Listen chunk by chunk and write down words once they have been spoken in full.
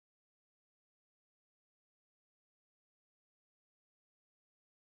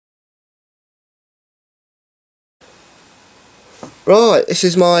Right, this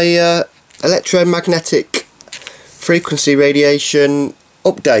is my electromagnetic frequency radiation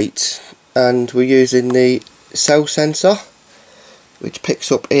update, and we're using the cell sensor which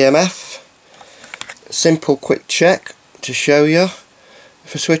picks up EMF. Simple quick check to show you.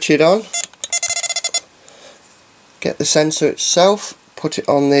 If I switch it on, get the sensor itself, put it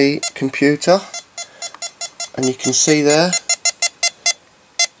on the computer, and you can see there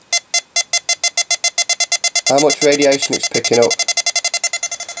how much radiation it's picking up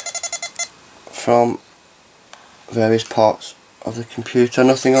from various parts of the computer.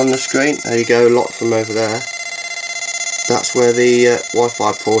 Nothing on the screen. There you go, locked from over there. That's where the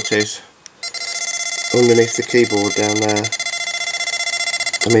Wi-Fi port is, underneath the keyboard down there.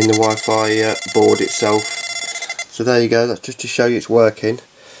 I mean the Wi-Fi board itself. So there you go, that's just to show you it's working.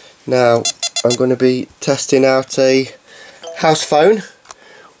 Now I'm going to be testing out a house phone,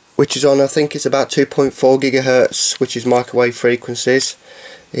 which is on, I think it's about 2.4 gigahertz, which is microwave frequencies,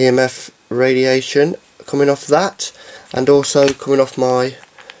 EMF radiation coming off that, and also coming off my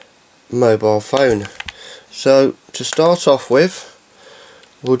mobile phone. So to start off with,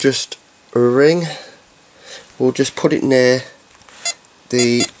 we'll just put it near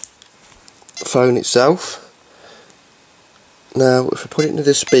the phone itself. Now if I put it into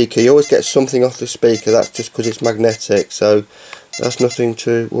the speaker, you always get something off the speaker. That's just because it's magnetic, so that's nothing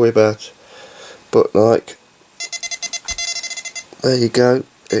to worry about. But like, there you go,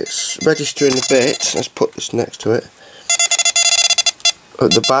 it's registering a bit. Let's put this next to it.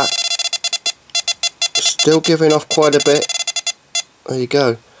 At the back, still giving off quite a bit. There you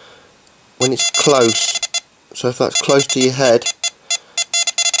go, when it's close. So if that's close to your head,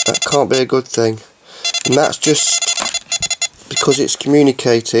 that can't be a good thing. And that's just because it's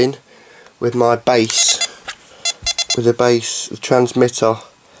communicating with my base, with the transmitter.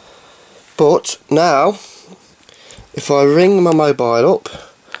 But now if I ring my mobile up,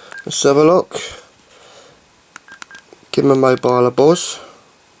 let's have a look, give my mobile a buzz.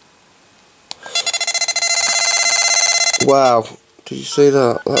 Wow, did you see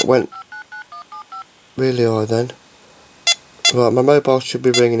that? That went really high then. Right, my mobile should be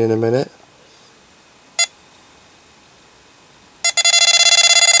ringing in a minute.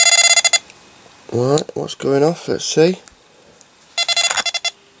 Right, what's going off? Let's see.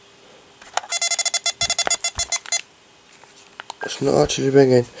 It's not actually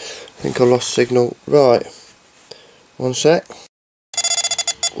ringing. I think I lost signal. Right, one sec.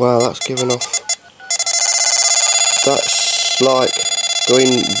 Wow, that's giving off. That's like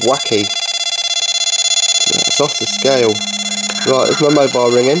going wacky. That's off the scale. Right, there's my mobile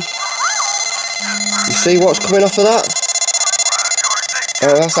ringing. You see what's coming off of that?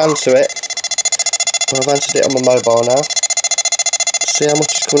 Oh, let's answer it. I've answered it on my mobile now. See how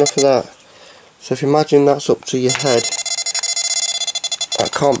much is coming off of that. So if you imagine that's up to your head,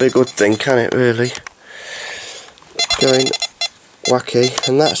 that can't be a good thing, can it really? Going wacky.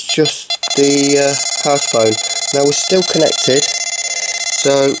 And that's just the house phone. Now we're still connected,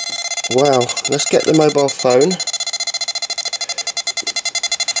 so wow, let's get the mobile phone,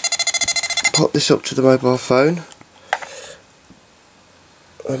 pop this up to the mobile phone.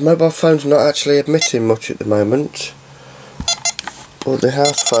 The mobile phone's not actually emitting much at the moment, but the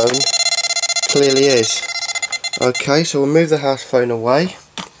house phone clearly is. Okay, so we'll move the house phone away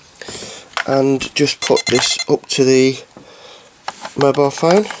and just put this up to the mobile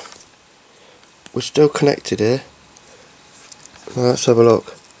phone. We're still connected here. Now let's have a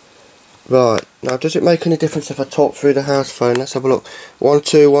look. Right, now does it make any difference if I talk through the house phone? Let's have a look. 1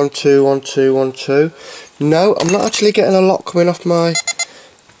 2 1 2 1 2 1 2. No, I'm not actually getting a lot coming off my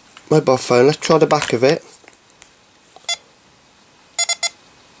mobile phone. Let's try the back of it.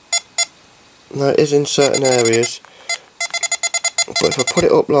 Now it is in certain areas, but if I put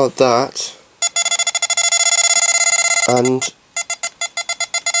it up like that, and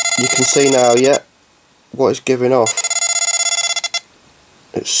you can see now, yeah, what it's giving off.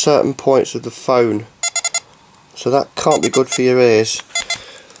 It's certain points of the phone, so that can't be good for your ears.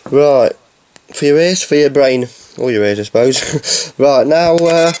 Right, for your ears, for your brain, or your ears I suppose. Right, now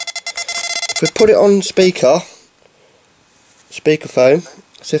if we put it on speakerphone,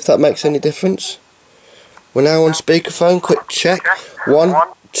 see if that makes any difference. We're now on speakerphone, quick check. 1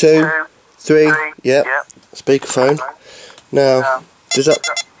 2 3, yep, speakerphone. Now, does that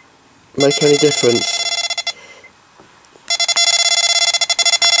make any difference?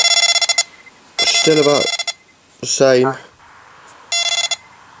 Still about the same.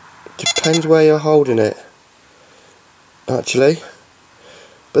 Depends where you're holding it, actually.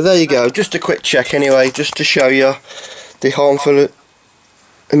 But there you go, just a quick check anyway, just to show you the harmful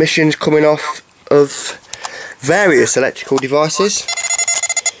emissions coming off of various electrical devices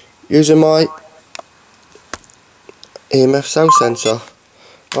using my EMF cell sensor.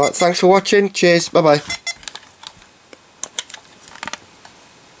 Alright, thanks for watching, cheers, bye bye.